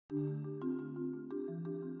Welcome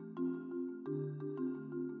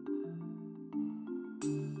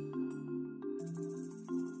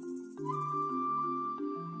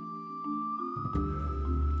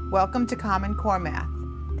to Common Core Math.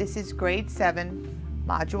 This is Grade 7,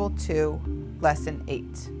 Module 2, Lesson 8.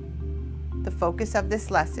 The focus of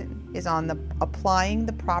this lesson is on applying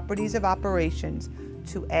the properties of operations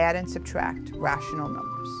to add and subtract rational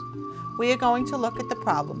numbers. We are going to look at the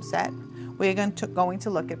problem set. We are going to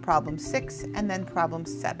look at problem 6 and then problem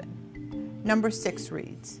 7. Number 6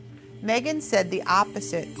 reads, Megan said the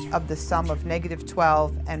opposite of the sum of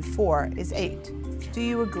 -12 and 4 is 8. Do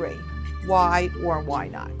you agree? Why or why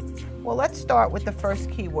not? Well, let's start with the first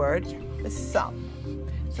key word, the sum.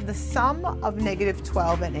 So the sum of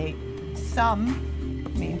 -12 and 8, sum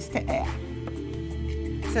means to add.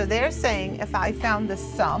 So they're saying if I found the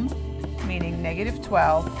sum, meaning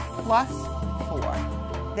 -12 plus 4,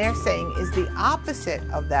 they're saying is the opposite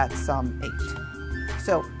of that sum 8.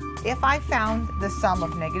 So if I found the sum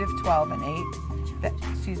of -12 and 8,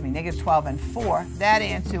 -12 and 4, that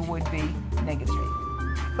answer would be -8.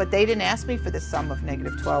 But they didn't ask me for the sum of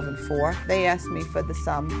 -12 and 4. They asked me for the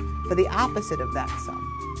sum, for the opposite of that sum.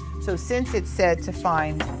 So since it said to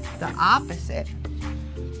find the opposite,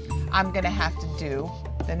 I'm going to have to do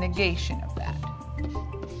the negation of that.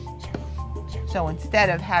 So instead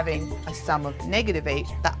of having a sum of -8,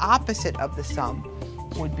 the opposite of the sum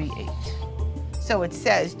would be 8. So it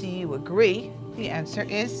says, do you agree? The answer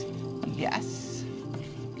is yes.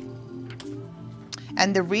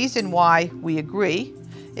 And the reason why we agree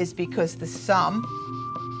is because the sum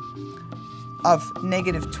of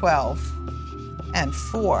 -12 and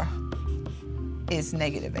 4 is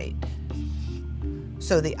 -8.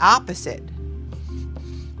 So the opposite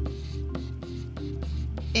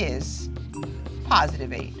is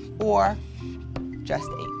 +8 or just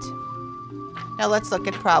 8. Now let's look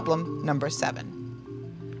at problem number 7.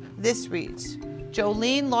 This reads,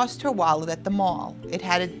 Jolene lost her wallet at the mall. It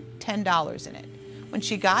had $10 in it. When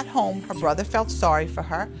she got home, her brother felt sorry for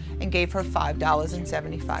her and gave her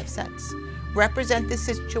 $5.75. Represent this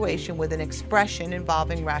situation with an expression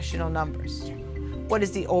involving rational numbers. What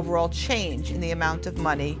is the overall change in the amount of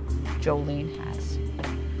money Jolene has?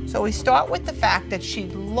 So we start with the fact that she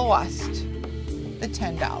lost the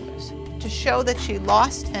 $10. To show that she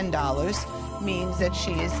lost $10 means that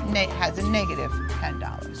she has a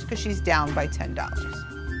 -$10 because she's down by $10.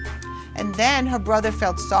 And then her brother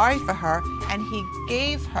felt sorry for her and he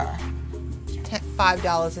gave her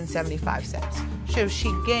 $5.75. So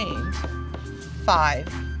she gained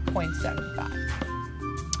 5.75.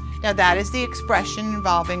 Now that is the expression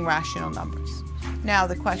involving rational numbers. Now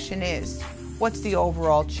the question is, what's the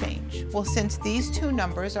overall change? Well, since these two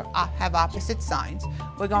numbers have opposite signs,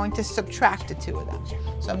 we're going to subtract the two of them.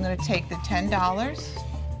 So I'm going to take the $10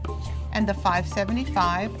 and the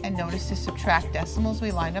 575, and notice to subtract decimals,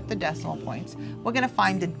 we line up the decimal points. We're going to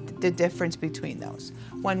find the difference between those.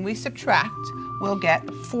 When we subtract, we'll get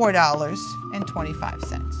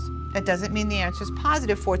 $4.25. That doesn't mean the answer is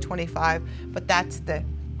positive 425, but that's the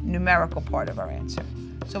numerical part of our answer.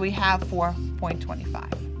 So we have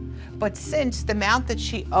 4.25. But since the amount that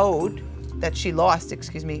she lost,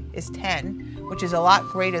 is 10, which is a lot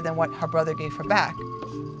greater than what her brother gave her back,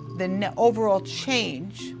 the overall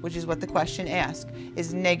change, which is what the question asked,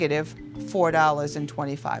 is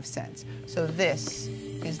 -$4.25. So this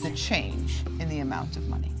is the change in the amount of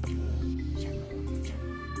money.